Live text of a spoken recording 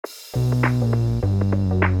Right,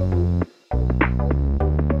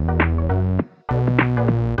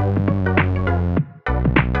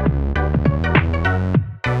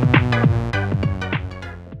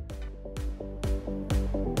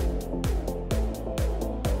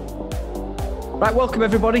 welcome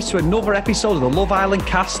everybody to another episode of the Love Island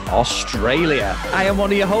Cast Australia. I am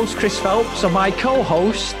one of your hosts, Chris Phelps, and my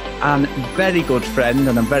co-host and very good friend,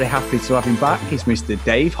 and I'm very happy to have him back, is Mr.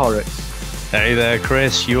 Dave Horrocks. Hey there,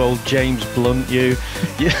 Chris, you old James Blunt, you.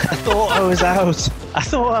 I thought I was out. I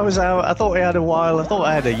thought I had a while. I thought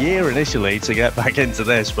I had a year initially to get back into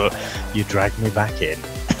this, but you dragged me back in.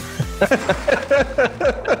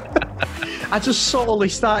 I just slowly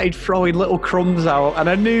started throwing little crumbs out, and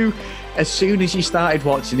I knew as soon as you started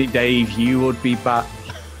watching it, Dave, you would be back.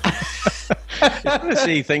 You're going to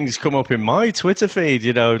see things come up in my Twitter feed,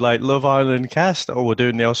 you know, like Love Island Cast. Oh, we're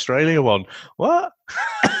doing the Australia one. What?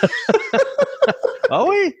 Are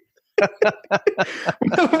we?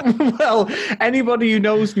 Well, anybody who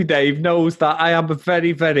knows me, Dave, knows that I am a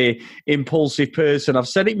very, very impulsive person. I've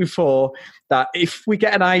said it before that if we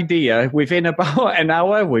get an idea within about an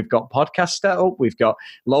hour, we've got podcasts set up, we've got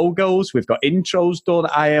logos, we've got intros done.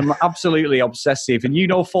 I am absolutely obsessive, and you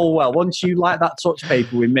know full well once you like that touch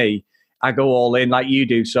paper with me, I go all in like you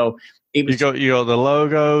do. So you got the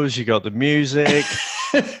logos, you got the music.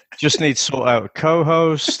 Just need to sort out a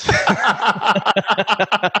co-host.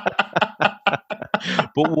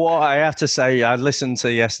 But what I have to say, I listened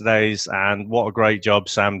to yesterday's, and what a great job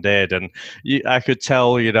Sam did. And I could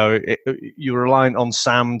tell, you know, you were relying on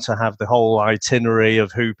Sam to have the whole itinerary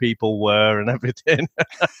of who people were and everything.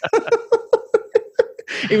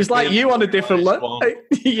 It was like you on a different level.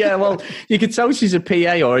 Yeah, well, you could tell she's a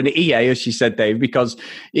PA or an EA, as she said, Dave, because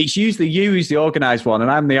it's usually you who's the organised one,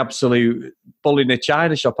 and I'm the absolute bull in a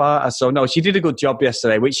china shop artist. So, no, she did a good job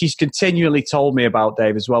yesterday, which she's continually told me about,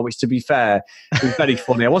 Dave, as well, which, to be fair, was very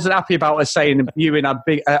funny. I wasn't happy about her saying Ewan had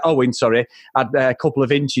Owen, had a couple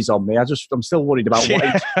of inches on me. I'm still worried about what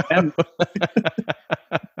inch meant.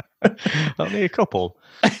 Only a couple.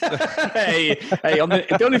 hey,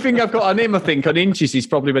 the only thing I've got on him, I think, on inches is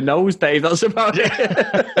probably my nose, Dave. That's about it.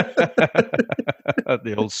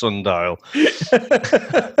 The old sundial.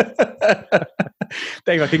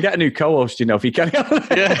 Dave, I can get a new co-host, you know, if you can.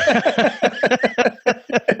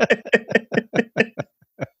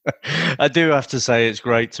 I do have to say it's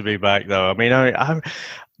great to be back, though. I mean, I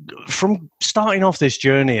from starting off this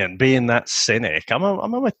journey and being that cynic, I'm on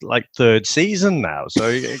my like third season now, so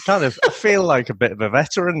it kind of I feel like a bit of a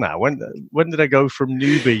veteran now. When did I go from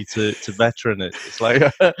newbie to veteran? It's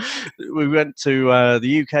like we went to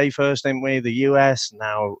the UK first, didn't we? The US,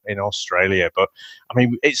 now in Australia. But I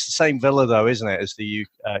mean, it's the same villa though, isn't it, as the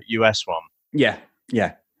US one? Yeah.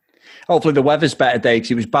 Hopefully the weather's better, Dave,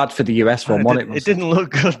 because it was bad for the US one, wasn't it? It didn't look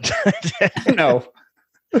good. No.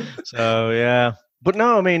 So yeah. But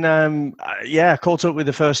no, I mean, caught up with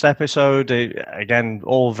the first episode. Again,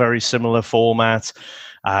 all very similar format.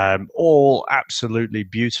 All absolutely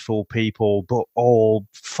beautiful people, but all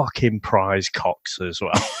fucking prize cocks as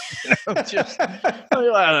well. You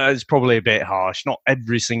know, it's probably a bit harsh. Not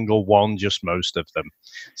every single one, just most of them.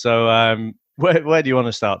 So where do you want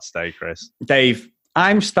to start today, Chris? Dave,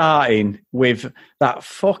 I'm starting with that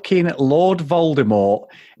fucking Lord Voldemort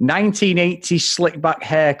 1980s slick back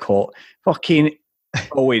haircut. Fucking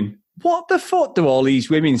Owen. What the fuck do all these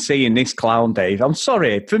women see in this clown, Dave? I'm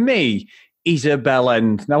sorry. For me, he's a bell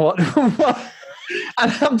end. Now what?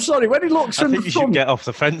 And I'm sorry, when he looks from the front... you should get off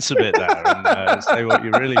the fence a bit there and say what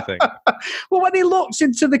you really think. Well, when he looks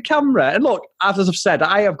into the camera, and look, as I've said,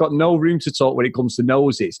 I have got no room to talk when it comes to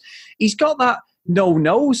noses. He's got that no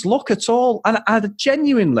nose look at all. And I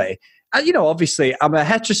genuinely... You know, obviously, I'm a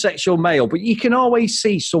heterosexual male, but you can always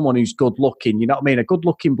see someone who's good looking. You know what I mean? A good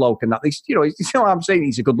looking bloke, and that. You know what I'm saying?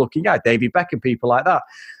 He's a good looking guy, David Beckham, people like that.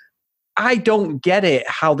 I don't get it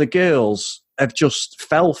how the girls have just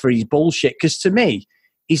fell for his bullshit. Because to me,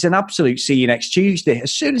 he's an absolute see you next Tuesday.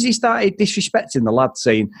 As soon as he started disrespecting the lad,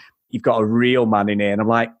 saying you've got a real man in here, and I'm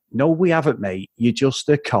like, no, we haven't, mate. You're just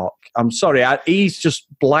a cock. I'm sorry, he's just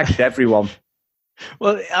blagged everyone.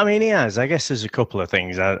 Well, I mean, he has. I guess there's a couple of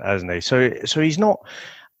things, hasn't he? So he's not.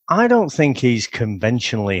 I don't think he's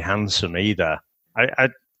conventionally handsome either. I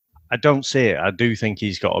don't see it. I do think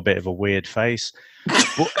he's got a bit of a weird face.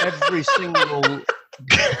 But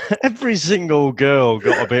every single girl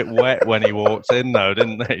got a bit wet when he walked in, though,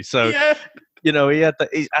 didn't they? So. Yeah. You know, he had.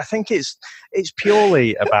 I think it's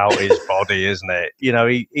purely about his body, isn't it? You know,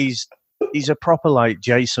 he's a proper like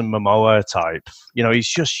Jason Momoa type. You know, he's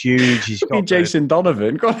just huge. He's got Jason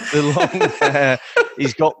Donovan. The long hair.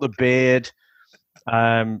 He's got the beard.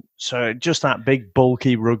 So just that big,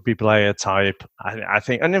 bulky rugby player type, I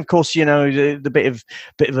think, and of course, the bit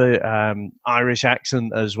of a Irish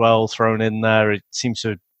accent as well thrown in there. It seems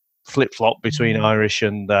to flip flop between Irish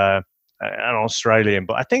and Australian,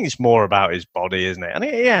 but I think it's more about his body, isn't it? And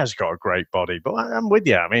he has got a great body. But I'm with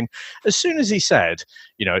you. I mean, as soon as he said,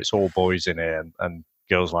 it's all boys in here and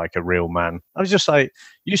girls like a real man, I was just like,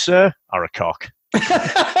 you, sir, are a cock.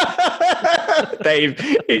 Dave,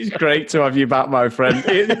 it's great to have you back, my friend.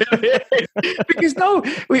 Because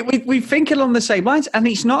we think along the same lines, and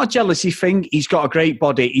it's not a jealousy thing. He's got a great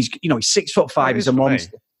body. He's 6'5". He's a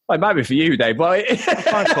monster. Well, it might be for you, Dave, but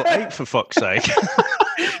 5'8", for fuck's sake.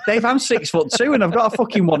 Dave, I'm 6'2", and I've got a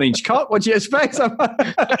fucking 1-inch cock. What do you expect? I'm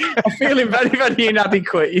feeling very, very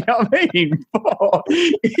inadequate. You know what I mean? But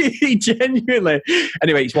he genuinely.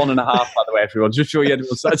 Anyway, it's 1.5, by the way, everyone. Just sure you But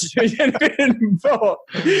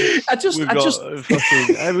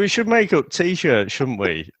we should make up T-shirts, shouldn't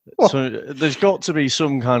we? What? So there's got to be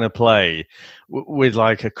some kind of play with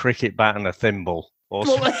like a cricket bat and a thimble.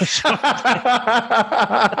 Over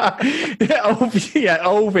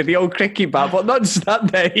the old cricket bat, but not just that,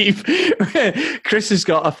 Dave. Chris has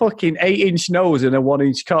got a fucking 8-inch nose and a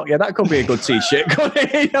 1-inch cock. Yeah, that could be a good T-shirt.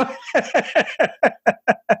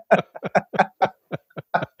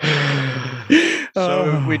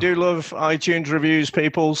 So we do love iTunes reviews,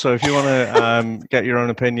 people. So if you want to get your own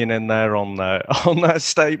opinion in there on that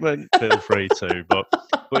statement, feel free to. But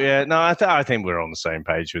yeah, no, I think we're on the same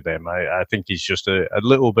page with him. I think he's just a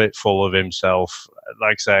little bit full of himself.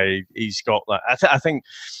 Like I say, he's got that. I think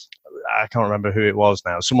I can't remember who it was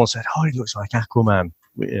now. Someone said, "Oh, he looks like Aquaman."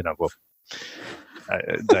 Well.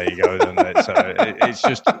 There you go. Then it's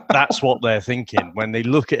just that's what they're thinking when they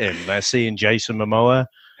look at him. They're seeing Jason Momoa,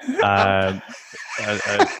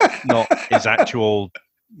 not his actual.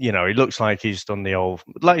 He looks like he's done the old.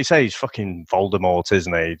 Like you say, he's fucking Voldemort,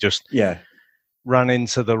 isn't he? Just ran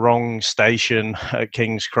into the wrong station at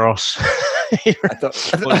King's Cross.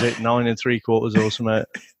 Was it 9 3/4 or something?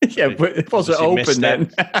 Yeah, but it wasn't open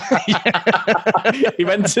then. he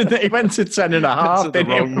went to 10.5. The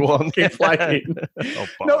wrong one.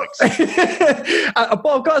 No, but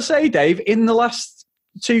I've got to say, Dave, in the last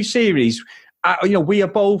 2 series, we are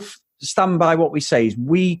both stand by what we say. Is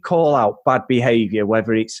we call out bad behaviour,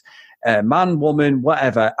 whether it's man, woman,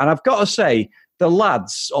 whatever. And I've got to say, the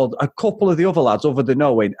lads or a couple of the other lads, other than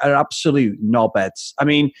Owen, are absolute knobheads. I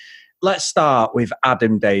mean. Let's start with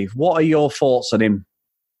Adam, Dave. What are your thoughts on him?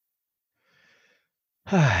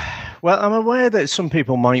 Well, I'm aware that some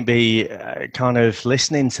people might be kind of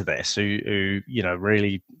listening to this who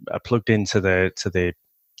really are plugged into the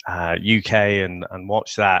UK and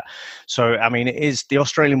watch that. So, I mean, the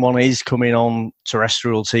Australian one is coming on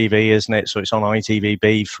terrestrial TV, isn't it? So it's on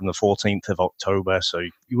ITVB from the 14th of October. So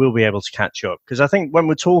you will be able to catch up. Because I think when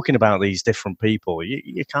we're talking about these different people,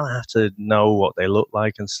 you kind of have to know what they look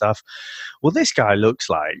like and stuff. Well, this guy looks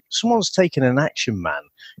like someone's taken an Action Man,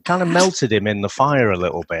 kind of melted him in the fire a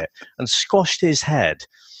little bit and squashed his head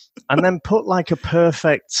and then put like a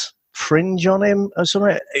perfect fringe on him or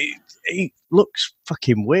something. He looks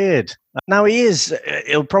fucking weird. Now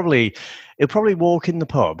he'll probably walk in the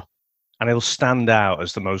pub and he'll stand out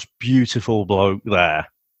as the most beautiful bloke there.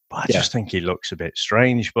 But I just think he looks a bit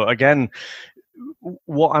strange. But again,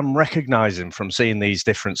 what I'm recognizing from seeing these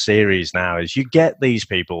different series now is you get these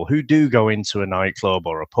people who do go into a nightclub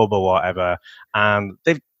or a pub or whatever, and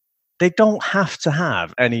they don't have to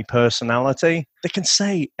have any personality. They can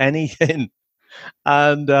say anything.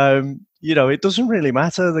 And, it doesn't really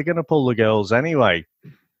matter. They're going to pull the girls anyway.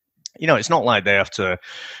 It's not like they have to,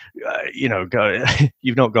 go.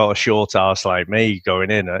 You've not got a short arse like me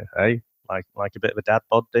going in, eh? Like a bit of a dad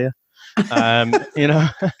bod, dear.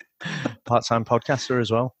 Part-time podcaster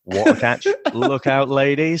as well. What a catch. Look out,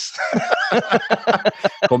 ladies.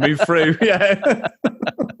 Coming through, yeah.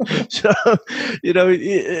 So,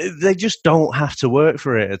 they just don't have to work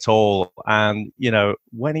for it at all. And,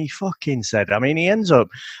 when he fucking said, I mean, he ends up,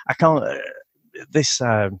 what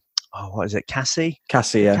is it, Cassie?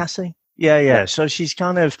 Cassie, yeah. Cassie? Yeah. So she's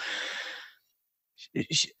kind of,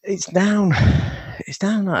 it's down.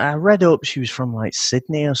 I read up she was from like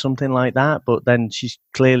Sydney or something like that, but then she's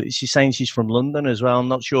saying she's from London as well. I'm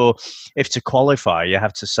not sure if to qualify you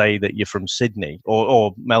have to say that you're from Sydney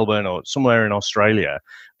or Melbourne or somewhere in Australia,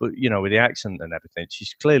 but with the accent and everything,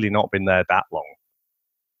 she's clearly not been there that long.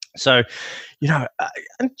 So,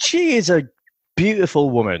 and she is a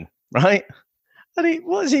beautiful woman, right? And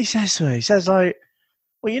what does he say to her? He says like,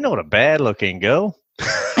 well, you're not a bad looking girl.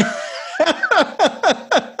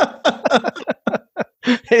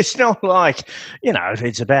 It's not like, if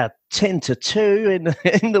it's about 10 to 2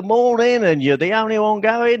 in the morning and you're the only one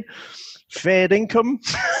going, fair income.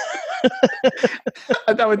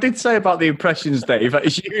 I did say about the impressions, Dave.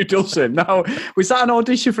 It's you who doesn't. Now, was that an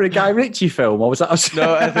audition for a Guy Ritchie film, or was that?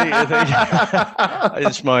 No, I think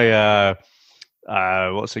it's my.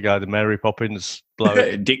 What's the guy? The Mary Poppins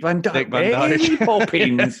bloke. Dick Van Dyke. Dick Van Dyke. Hey,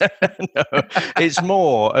 Poppins. No, it's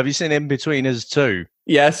more. Have you seen In-Betweeners 2?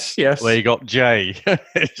 Yes. Where you got Jay.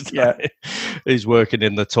 He's working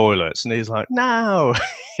in the toilets, and he's like, "No."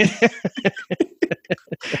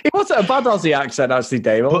 It wasn't a bad Aussie accent, actually,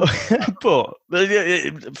 Dave. But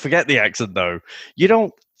forget the accent, though. You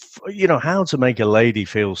don't. How to make a lady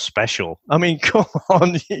feel special. I mean, come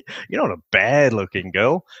on. You're not a bad-looking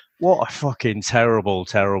girl. What a fucking terrible,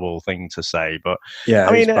 terrible thing to say. But yeah,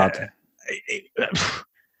 I mean, bad.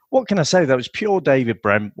 What can I say? That was pure David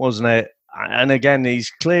Brent, wasn't it? And again,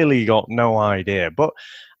 he's clearly got no idea. But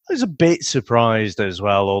I was a bit surprised as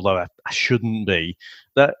well, although I shouldn't be,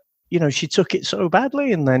 that she took it so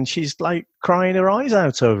badly, and then she's like crying her eyes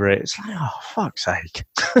out over it. It's like, oh, fuck's sake.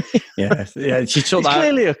 Yeah. She took that.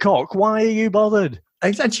 Clearly a cock. Why are you bothered?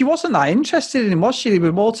 And she wasn't that interested in him, was she? They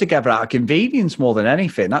were more together out of convenience more than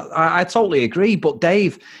anything. I totally agree. But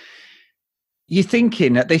Dave, you're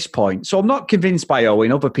thinking at this point, so I'm not convinced by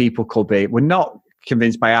Owen, other people could be. We're not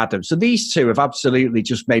convinced by Adam. So these two have absolutely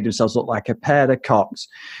just made themselves look like a pair of cocks.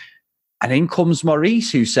 And in comes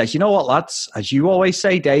Maurice, who says, you know what, lads, as you always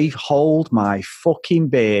say, Dave, hold my fucking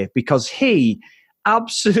beer, because he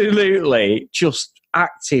absolutely just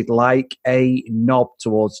acted like a knob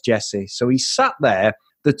towards Jessie. So he sat there,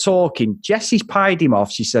 they're talking. Jessie's pied him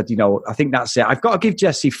off. She said, I think that's it. I've got to give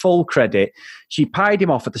Jessie full credit. She pied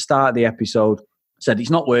him off at the start of the episode, said,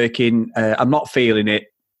 it's not working. I'm not feeling it.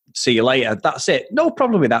 See you later. That's it. No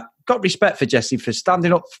problem with that. Got respect for Jessie for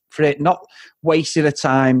standing up for it, not wasting her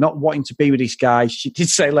time, not wanting to be with this guy. She did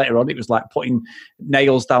say later on it was like putting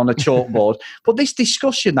nails down a chalkboard. But this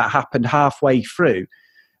discussion that happened halfway through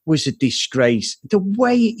was a disgrace. The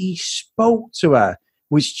way he spoke to her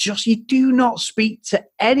was just, you do not speak to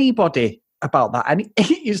anybody about that. And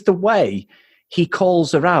it is the way he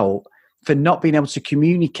calls her out for not being able to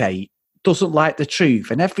communicate, doesn't like the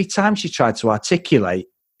truth. And every time she tried to articulate,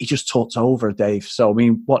 he just talked over her, Dave. So, I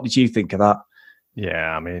mean, what did you think of that?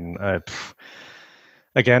 Yeah, I mean,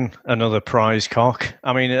 again, another prize cock.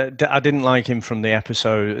 I mean, I didn't like him from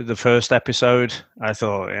the first episode. I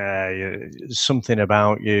thought, something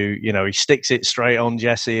about you. He sticks it straight on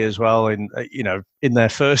Jessie as well. In their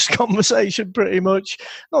first conversation, pretty much.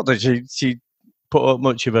 Not that she put up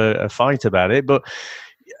much of a fight about it, but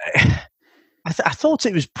I thought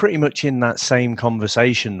it was pretty much in that same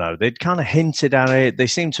conversation, though. They'd kind of hinted at it. They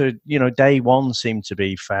seemed to, day one seemed to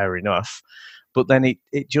be fair enough. But then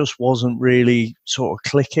it just wasn't really sort of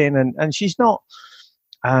clicking. And she's not,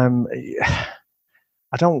 I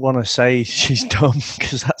don't want to say she's dumb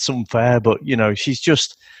because that's unfair, but, she's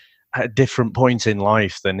just at a different point in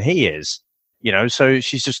life than he is, so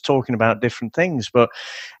she's just talking about different things. But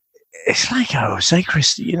it's like, say,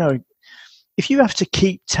 Chris, if you have to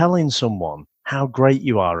keep telling someone how great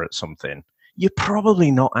you are at something, you're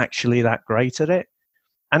probably not actually that great at it.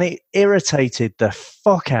 And it irritated the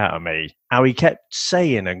fuck out of me how he kept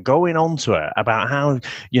saying and going on to her about how,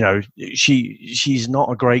 she's not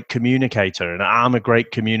a great communicator and I'm a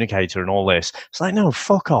great communicator and all this. It's like, no,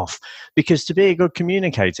 fuck off. Because to be a good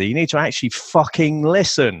communicator, you need to actually fucking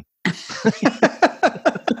listen.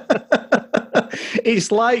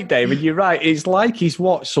 It's like, David, you're right. It's like he's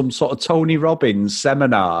watched some sort of Tony Robbins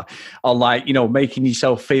seminar on, like, making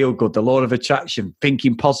yourself feel good, the law of attraction,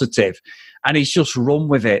 thinking positive. And he's just run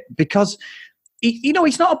with it because,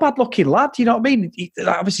 he's not a bad-looking lad. You know what I mean?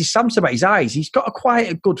 Obviously, Sam's about his eyes. He's got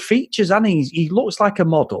quite a good features, and he looks like a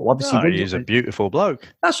model. Obviously, he's a beautiful bloke.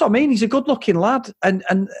 That's what I mean. He's a good-looking lad. And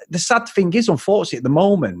the sad thing is, unfortunately, at the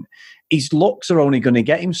moment, his looks are only going to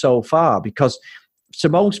get him so far because to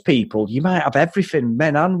most people, you might have everything,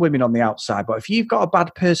 men and women on the outside, but if you've got a bad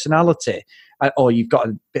personality or you've got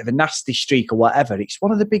a bit of a nasty streak or whatever, it's one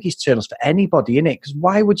of the biggest turn-offs for anybody, innit? Because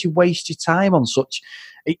why would you waste your time on such...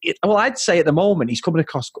 Well, I'd say at the moment he's coming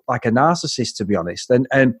across like a narcissist, to be honest,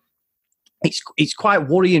 and it's quite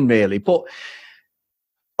worrying, really. But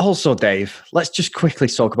also, Dave, let's just quickly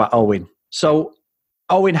talk about Owen. So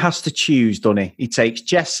Owen has to choose, doesn't he? He takes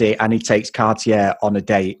Jessie and he takes Cartier on a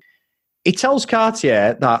date. He tells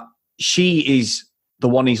Cartier that she is the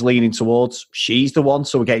one he's leaning towards. She's the one.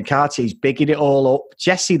 So we're getting Cartier. He's bigging it all up.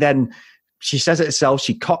 Jessie then, she says it herself.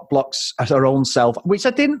 She cock blocks at her own self, which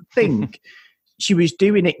I didn't think she was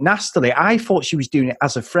doing it nastily. I thought she was doing it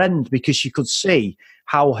as a friend because she could see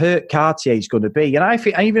how hurt Cartier is going to be. And I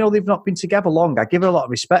think, even though they've not been together long, I give her a lot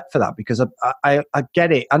of respect for that, because I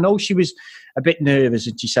get it. I know she was a bit nervous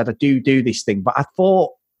and she said, I do this thing. But I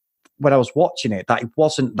thought when I was watching it that it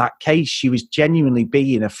wasn't that case. She was genuinely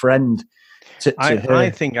being a friend to her. I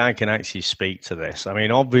think I can actually speak to this. I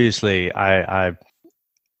mean, obviously, I'm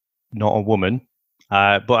not a woman.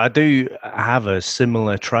 But I do have a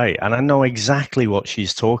similar trait, and I know exactly what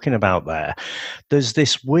she's talking about there. There's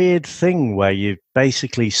this weird thing where you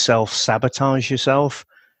basically self-sabotage yourself,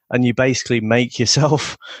 and you basically make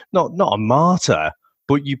yourself not a martyr,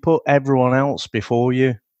 but you put everyone else before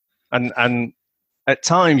you. And at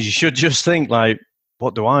times you should just think, like,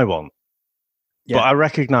 what do I want? Yeah. But I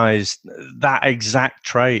recognize that exact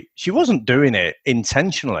trait. She wasn't doing it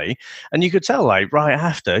intentionally, and you could tell, like, right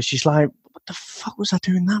after, she's like, what the fuck was I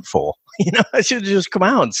doing that for? You know, I should have just come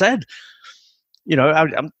out and said, you know,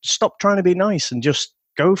 I'm stop trying to be nice and just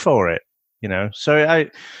go for it. You know, so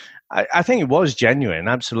I think it was genuine.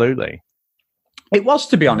 Absolutely, it was,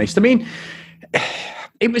 to be honest. I mean,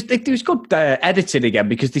 it was good editing again,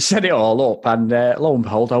 because they set it all up, and lo and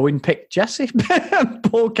behold, Owen picked Jessie.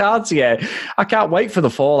 Paul Cartier. I can't wait for the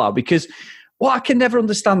fallout, because what I can never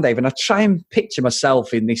understand, Dave, and I try and picture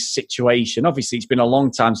myself in this situation. Obviously, it's been a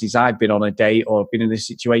long time since I've been on a date or been in a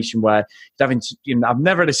situation where I've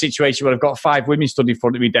never had a situation where I've got 5 women stood in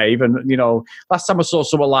front of me, Dave. And, you know, last time I saw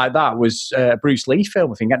someone like that was a Bruce Lee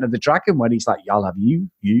film, I think, Enter the Dragon, when he's like, y'all have you.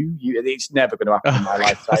 It's never going to happen in my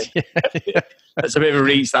lifetime. Yeah. That's a bit of a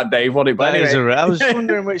reach, that, Dave, wasn't it? But anyway. I was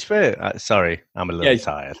wondering which bit. Sorry, I'm a little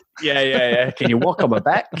tired. Yeah. Can you walk on my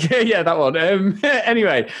back? Yeah, that one.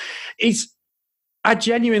 Anyway, I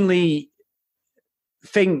genuinely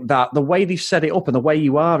think that the way they've set it up and the way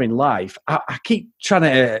you are in life, I keep trying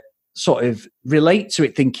to sort of relate to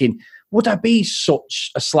it, thinking, would I be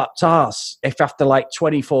such a slapped ass if after like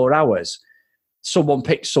 24 hours someone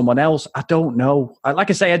picks someone else? I don't know.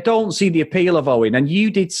 Like I say, I don't see the appeal of Owen. And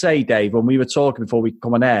you did say, Dave, when we were talking before we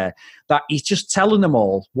come on air, that he's just telling them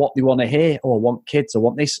all what they want to hear, or want kids, or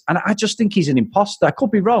want this. And I just think he's an imposter. I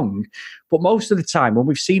could be wrong, but most of the time when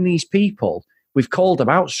we've seen these people, we've called them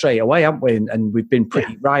out straight away, haven't we? And we've been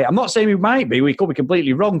pretty right. I'm not saying we might be. We could be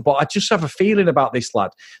completely wrong. But I just have a feeling about this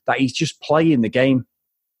lad that he's just playing the game.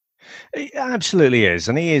 He absolutely is.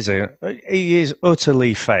 And he is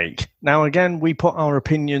utterly fake. Now, again, we put our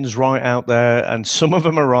opinions right out there, and some of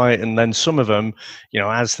them are right. And then some of them, you know,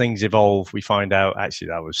 as things evolve, we find out, actually,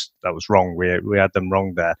 that was wrong. We had them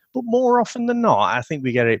wrong there. But more often than not, I think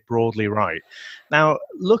we get it broadly right. Now,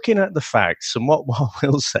 looking at the facts, and what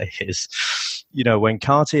we'll say is, you know, when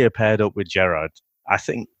Cartier paired up with Gerard, I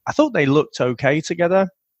thought they looked okay together.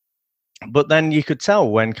 But then you could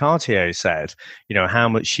tell when Cartier said, you know, how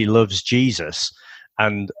much she loves Jesus,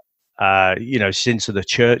 and, you know, she's into the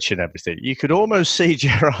church and everything, you could almost see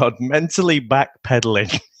Gerard mentally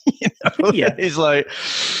backpedaling. You know? Yeah. He's like,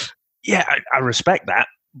 yeah, I respect that,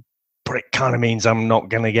 but it kind of means I'm not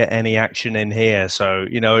going to get any action in here. So,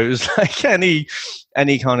 you know, it was like any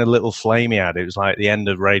kind of little flame he had. It was like the end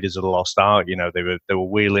of Raiders of the Lost Ark. You know, they were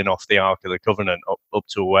wheeling off the Ark of the Covenant up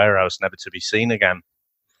to a warehouse, never to be seen again.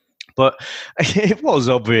 But it was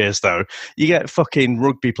obvious, though. You get fucking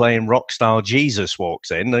rugby playing rock star Jesus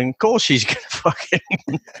walks in, and of course she's going to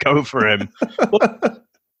fucking go for him. But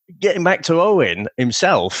getting back to Owen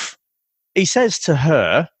himself, he says to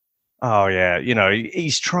her, oh, yeah, you know,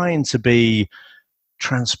 he's trying to be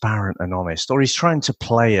transparent and honest, or he's trying to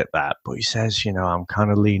play at that. But he says, you know, I'm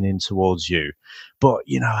kind of leaning towards you. But,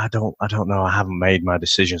 you know, I don't know. I haven't made my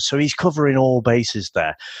decision. So he's covering all bases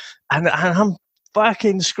there. And I'm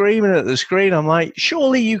fucking screaming at the screen. I'm like,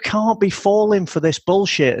 surely you can't be falling for this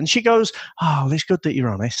bullshit. And she goes, oh, it's good that you're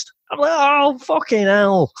honest. I'm like, oh, fucking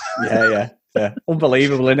hell. Yeah.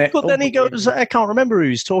 Unbelievable, isn't it? But then he goes, I can't remember who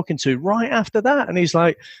he's talking to right after that. And he's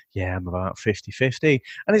like, yeah, I'm about 50-50.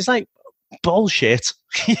 And it's like, bullshit.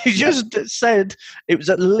 You just said it was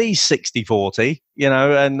at least 60-40, you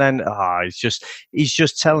know, and then he's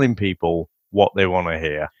just telling people what they want to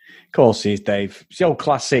hear. Of course he is, Dave. It's the old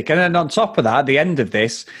classic. And then on top of that, at the end of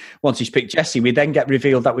this, once he's picked Jessie, we then get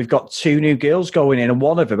revealed that we've got 2 new girls going in, and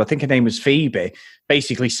one of them, I think her name was Phoebe,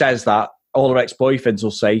 basically says that all her ex-boyfriends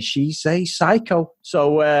will say she's a psycho.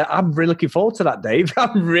 So I'm really looking forward to that, Dave.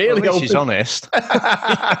 I'm really hoping she's honest.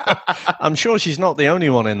 I'm sure she's not the only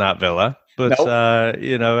one in that villa, but nope.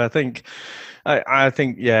 You know, I think,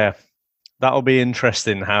 yeah. That'll be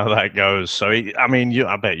interesting how that goes. So, I mean,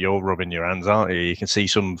 I bet you're rubbing your hands, aren't you? You can see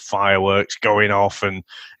some fireworks going off, and,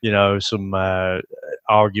 you know, some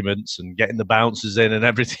arguments and getting the bouncers in and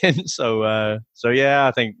everything. So yeah,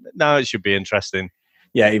 I think it should be interesting.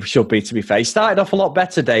 Yeah, he should be, to be fair. He started off a lot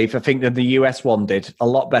better, Dave, I think, than the US one did. A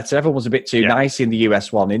lot better. Everyone was a bit too nice in the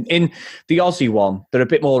US one. In the Aussie one, they're a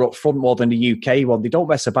bit more upfront more than the UK one. They don't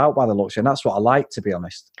mess about by the looks, and that's what I like, to be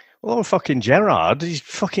honest. Well, fucking Gerard, he's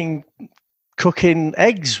fucking cooking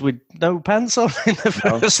eggs with no pants on in the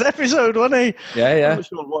first episode, wasn't he? Yeah, yeah. I'm not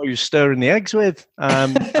sure what he was stirring the eggs with. I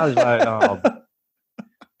was like,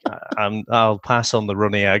 I'll pass on the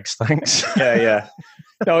runny eggs, thanks. Yeah.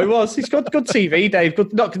 No, he was. He's got good TV, Dave.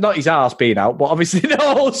 Good, not his arse being out, but obviously the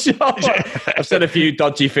whole show. I've said a few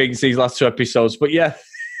dodgy things these last 2 episodes, but yeah.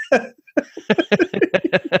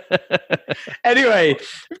 Anyway,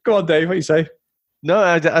 go on, Dave. What you say? No,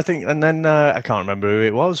 I think, and then I can't remember who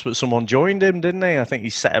it was, but someone joined him, didn't he? I think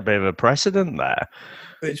he set a bit of a precedent there.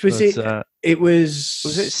 It was it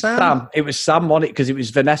Sam? It was Sam, wasn't it? Because it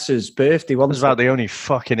was Vanessa's birthday. It was about the only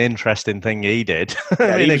fucking interesting thing he did.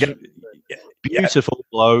 Beautiful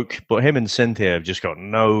bloke, but him and Cynthia have just got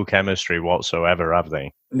no chemistry whatsoever, have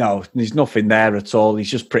they? No, there's nothing there at all.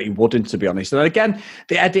 He's just pretty wooden, to be honest. And again,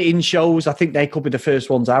 the editing shows, I think they could be the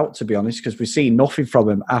first ones out, to be honest, because we've seen nothing from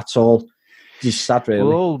him at all. Just sad, really.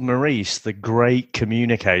 Well, old Maurice, the great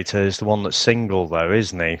communicator, is the one that's single, though,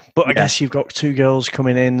 isn't he? But I guess you've got 2 girls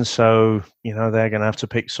coming in, so, they're going to have to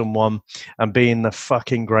pick someone. And being the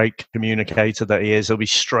fucking great communicator that he is, he'll be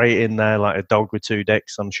straight in there like a dog with 2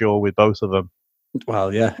 dicks, I'm sure, with both of them.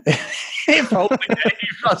 Well, yeah. If only,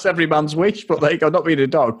 that's every man's wish, but there you go, not being a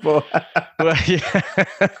dog. But well, yeah.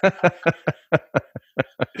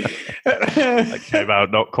 That came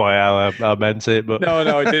out not quite how I meant it, but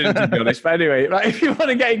no, it didn't, to be honest. But anyway, right, if you want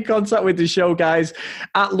to get in contact with the show, guys,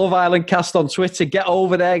 at Love Island Cast on Twitter, get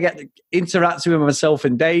over there, get interacting with myself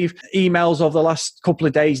and Dave. Emails over the last couple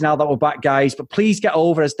of days now that we're back, guys. But please get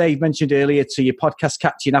over, as Dave mentioned earlier, to your podcast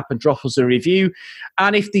catching app and drop us a review.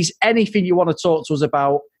 And if there's anything you want to talk to us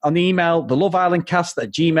about, on the email,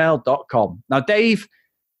 theloveislandcast@gmail.com. Now, Dave,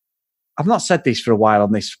 I've not said this for a while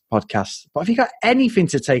on this podcast, but have you got anything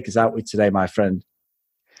to take us out with today, my friend?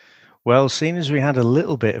 Well, seeing as we had a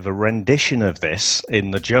little bit of a rendition of this in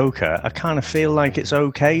The Joker, I kind of feel like it's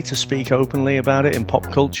okay to speak openly about it in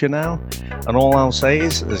pop culture now. And all I'll say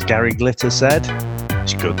is, as Gary Glitter said,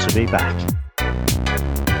 it's good to be back.